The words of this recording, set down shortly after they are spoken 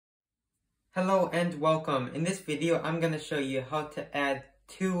Hello and welcome. In this video, I'm going to show you how to add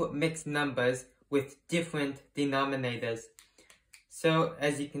two mixed numbers with different denominators. So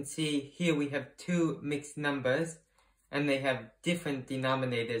as you can see here, we have two mixed numbers and they have different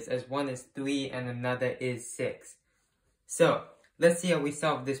denominators, as one is 3 and another is 6. So let's see how we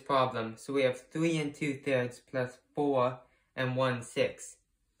solve this problem. So we have 3 and 2/3 plus 4 and 1/6.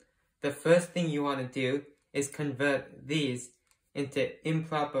 The first thing you want to do is convert these into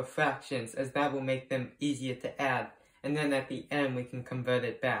improper fractions, as that will make them easier to add, and then at the end we can convert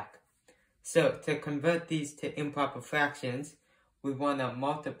it back. So to convert these to improper fractions, we want to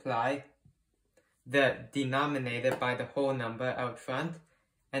multiply the denominator by the whole number out front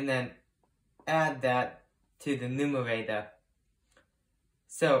and then add that to the numerator.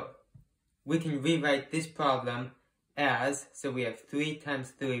 So we can rewrite this problem as, so we have 3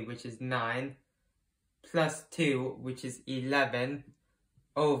 times 3, which is 9, plus 2, which is 11,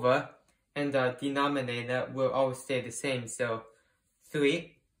 over, and our denominator will always stay the same, so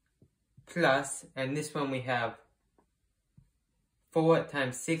 3 plus, and this one we have 4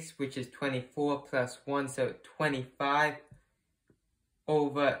 times 6, which is 24, plus 1, so 25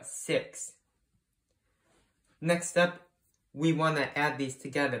 over 6. Next up, we want to add these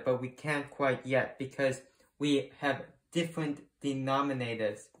together, but we can't quite yet because we have different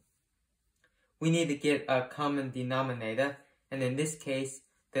denominators. We need to get a common denominator, and in this case,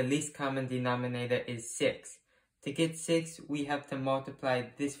 the least common denominator is 6. To get 6, we have to multiply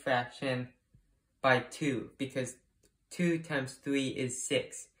this fraction by 2, because 2 times 3 is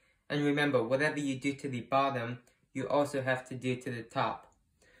 6. And remember, whatever you do to the bottom, you also have to do to the top.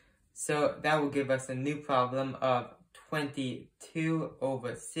 So that will give us a new problem of 22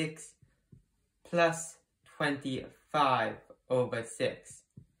 over 6 plus 25 over 6.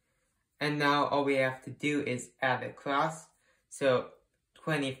 And now all we have to do is add across. So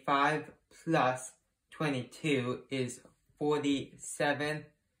 25 plus 22 is 47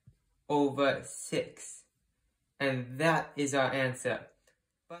 over 6. And that is our answer.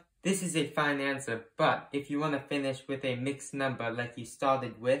 But this is a fine answer, but if you want to finish with a mixed number like you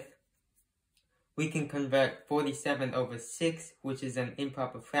started with, we can convert 47 over 6, which is an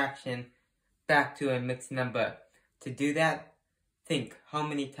improper fraction, back to a mixed number. To do that, think how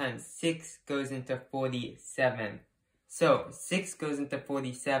many times 6 goes into 47. So 6 goes into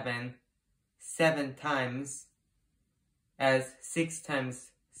 47 7 times, as 6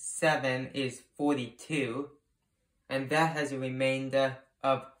 times 7 is 42, and that has a remainder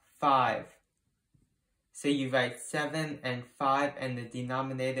of 5. So you write 7 and 5, and the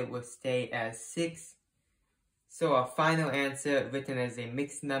denominator will stay as 6. So our final answer, written as a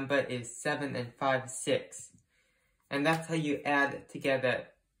mixed number, is 7 and 5, 6. And that's how you add together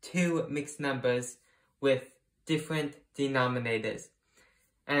two mixed numbers with different denominators.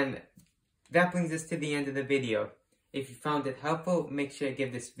 And that brings us to the end of the video. If you found it helpful, make sure to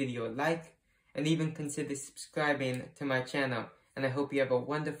give this video a like, and even consider subscribing to my channel. And I hope you have a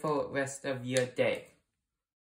wonderful rest of your day.